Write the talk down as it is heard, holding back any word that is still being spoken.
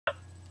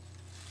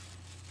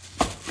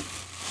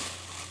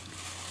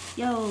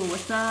Yo,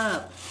 what's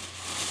up?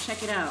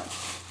 Check it out.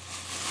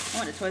 I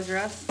went to Toys R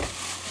Us,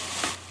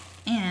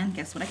 and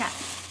guess what I got?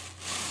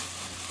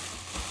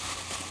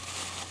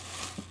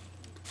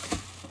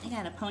 I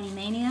got a Pony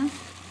Mania.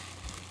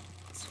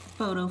 It's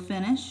photo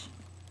finish.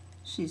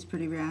 She's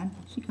pretty rad.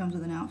 She comes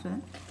with an outfit.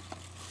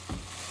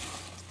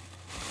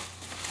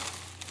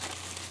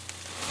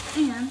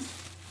 And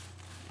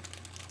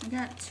I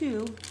got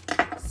two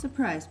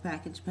surprise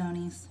package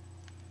ponies.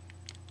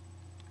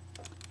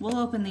 We'll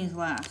open these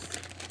last.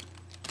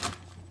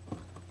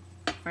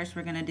 First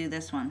we're gonna do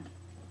this one.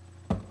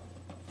 Let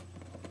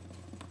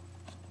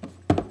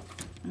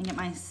me get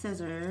my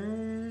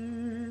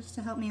scissors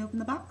to help me open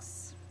the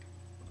box.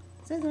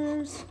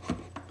 Scissors.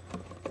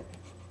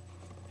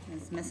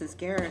 As Mrs.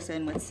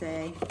 Garrison would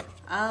say,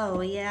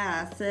 oh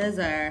yeah,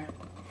 scissor.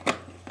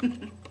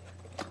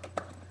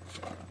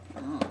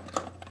 Oh.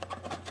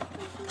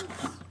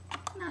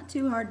 Not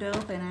too hard to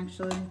open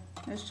actually.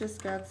 It's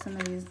just got some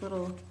of these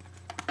little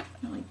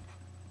really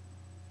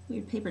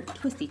weird paper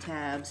twisty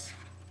tabs.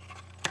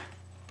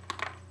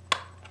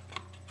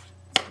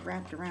 It's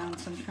wrapped around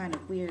some kind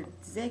of weird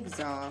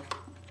zigzag.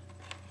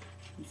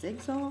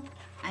 Zigzag?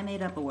 I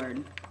made up a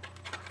word.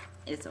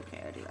 It's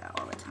okay, I do that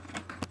all the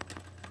time.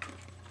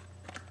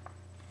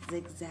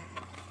 Zigzag.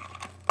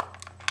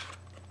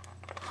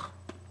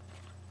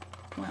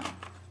 Well,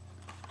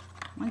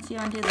 once you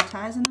undo the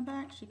ties in the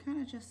back, she kind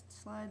of just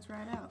slides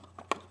right out.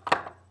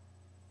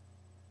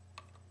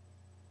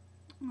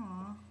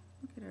 Aw,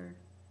 look at her.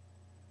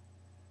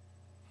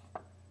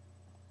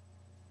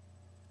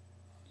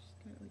 She's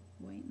got like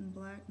white and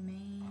black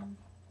mane,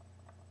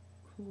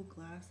 cool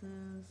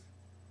glasses,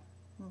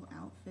 little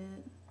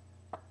outfit.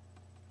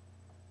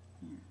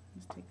 Here,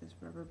 let's take this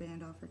rubber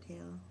band off her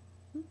tail.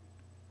 Oop.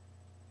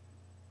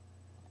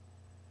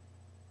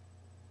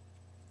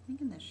 I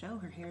think in the show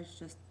her hair's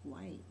just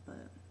white,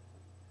 but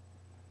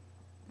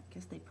I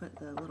guess they put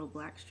the little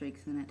black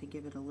streaks in it to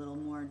give it a little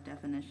more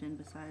definition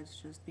besides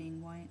just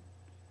being white.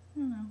 I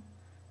don't know.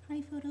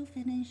 Hi, photo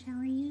finish. How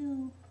are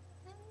you?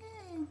 I'm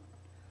good.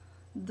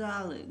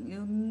 Darling,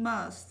 you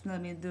must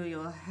let me do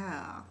your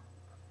hair.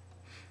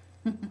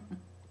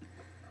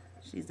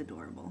 She's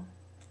adorable.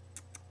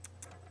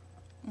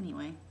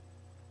 Anyway.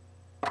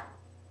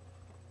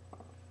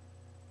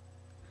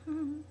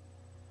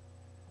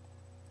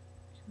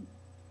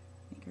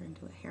 Make her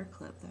into a hair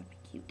clip. That'd be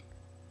cute.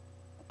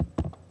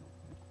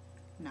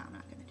 No, I'm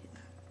not gonna do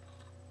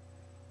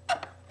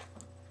that.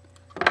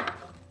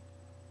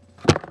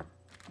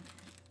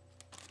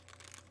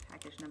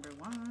 Package number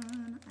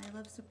one. I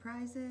love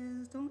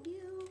surprises, don't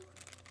you?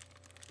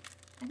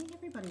 I think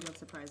everybody loves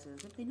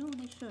surprises. If they don't,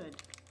 they should.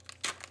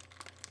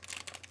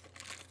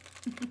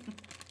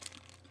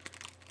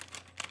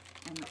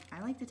 And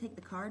I like to take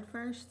the card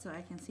first so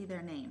I can see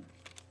their name.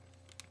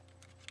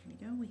 Here we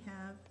go. We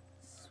have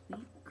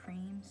Sweet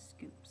Cream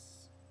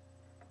Scoops.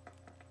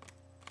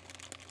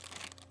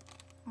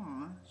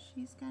 Aw,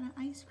 she's got an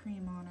ice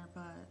cream on her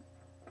butt.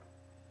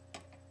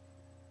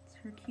 It's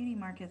her cutie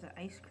mark is an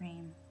ice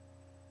cream.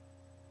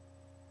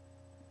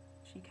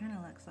 She kind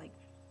of looks like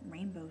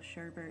rainbow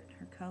sherbet,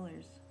 her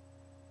colors.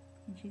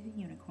 And she's a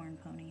unicorn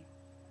pony.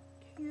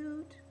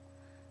 Cute.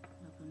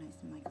 That'll go nice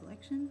in my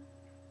collection.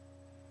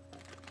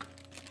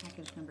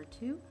 Package number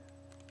two.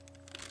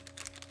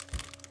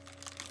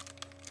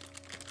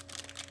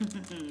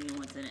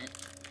 What's in it?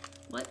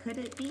 What could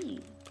it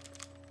be?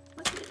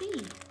 What could it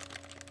be?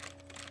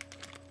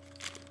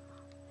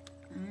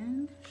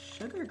 And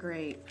Sugar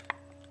Grape.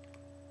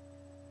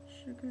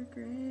 Sugar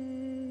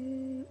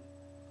Grape.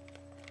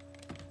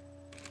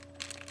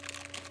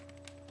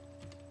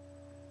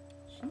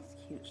 She's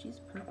cute. She's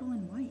purple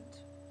and white.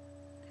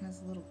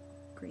 Has little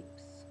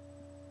grapes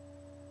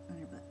on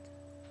her butt.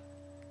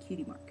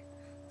 Cutie mark.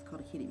 It's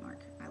called a cutie mark.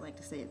 I like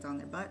to say it's on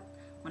their butt.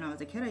 When I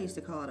was a kid, I used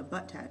to call it a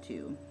butt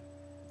tattoo.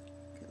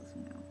 Because,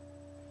 you know,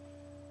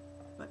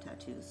 butt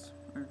tattoos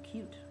are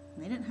cute.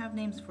 And they didn't have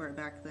names for it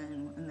back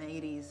then in the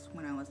 80s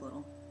when I was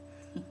little.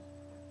 Back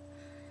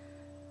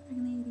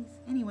in the 80s.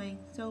 Anyway,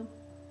 so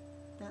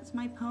that's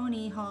my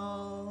pony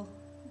haul.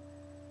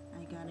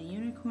 I got a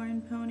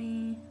unicorn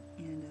pony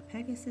and a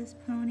Pegasus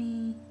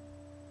pony.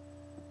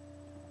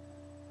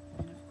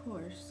 And of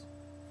course,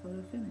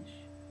 photo finish.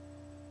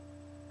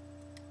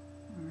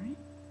 Alright,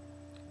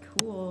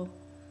 cool.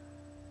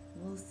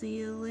 We'll see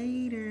you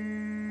later.